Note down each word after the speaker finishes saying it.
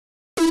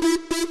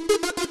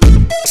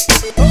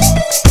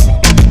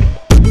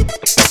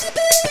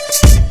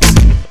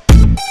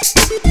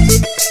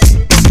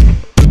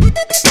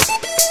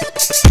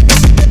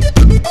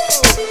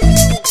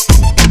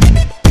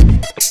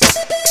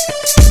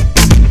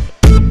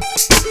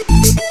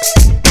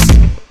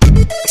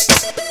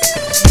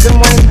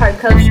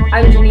Cubs.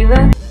 I'm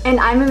Geneva. And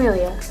I'm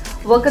Amelia.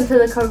 Welcome to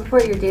the Cub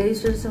Report, your daily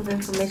source of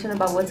information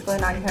about what's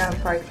going on here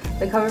at Park.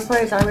 The Cub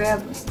Report is our way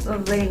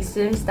of letting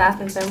students, staff,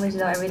 and families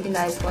know everything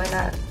that is going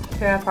on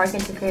here at Park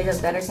and to create a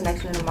better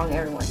connection among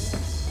everyone.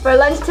 For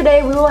lunch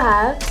today, we will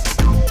have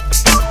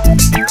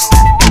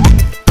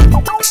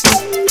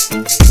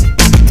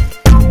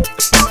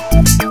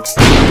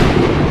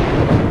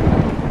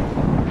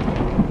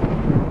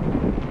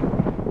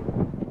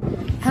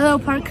Hello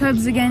Park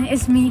Cubs again,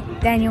 it's me,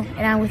 Daniel,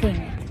 and I'm with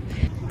Amy.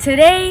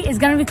 Today is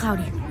gonna be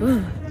cloudy.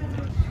 Ooh.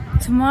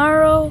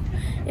 Tomorrow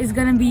is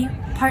gonna be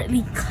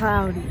partly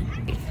cloudy.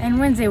 And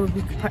Wednesday will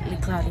be partly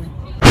cloudy.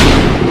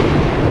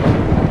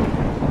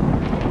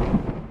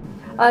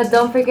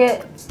 Don't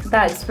forget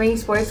that spring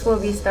sports will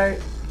be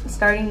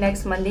starting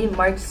next Monday,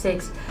 March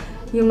 6th.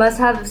 You must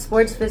have a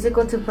sports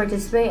physical to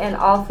participate, and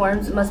all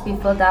forms must be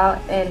filled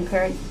out in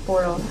parent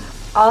portal.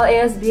 All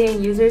ASB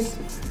and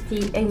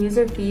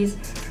user fees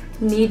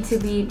need to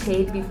be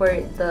paid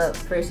before the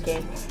first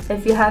game.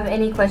 If you have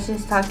any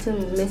questions, talk to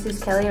Mrs.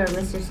 Kelly or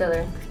Mr.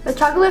 Siller. the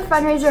chocolate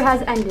fundraiser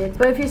has ended,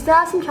 but if you still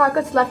have some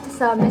chocolates left to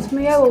sell, Miss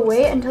Maria will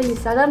wait until you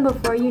sell them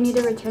before you need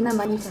to return the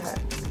money to her.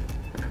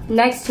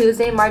 Next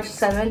Tuesday, March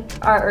 7th,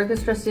 our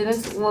orchestra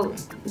students will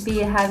be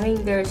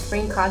having their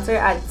spring concert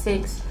at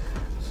 6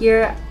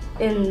 here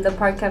in the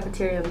park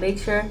cafeteria. Make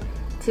sure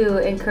to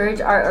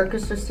encourage our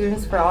orchestra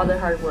students for all their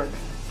hard work.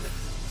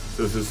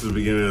 Since this is the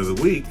beginning of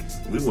the week,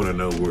 we want to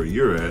know where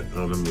you're at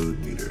on the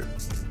mood meter.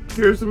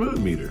 Here's the mood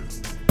meter.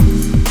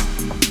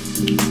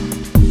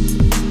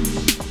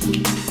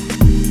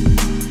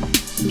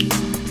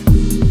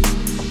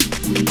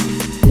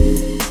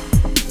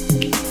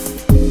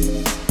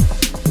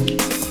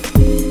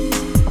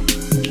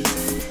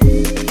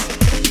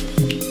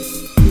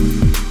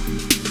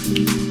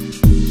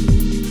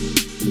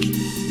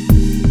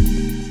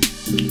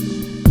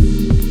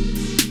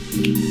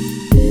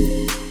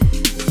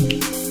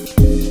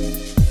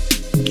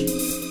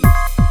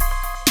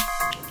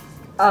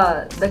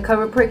 The Cub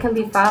Report can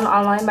be found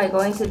online by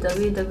going to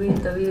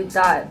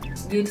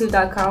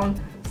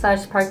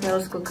www.youtube.com/Park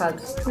Middle School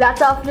Cubs.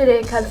 That's all for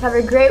today, Cubs. Have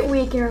a great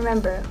week, and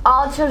remember,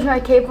 all children are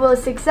capable of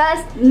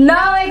success,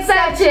 No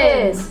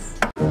exceptions!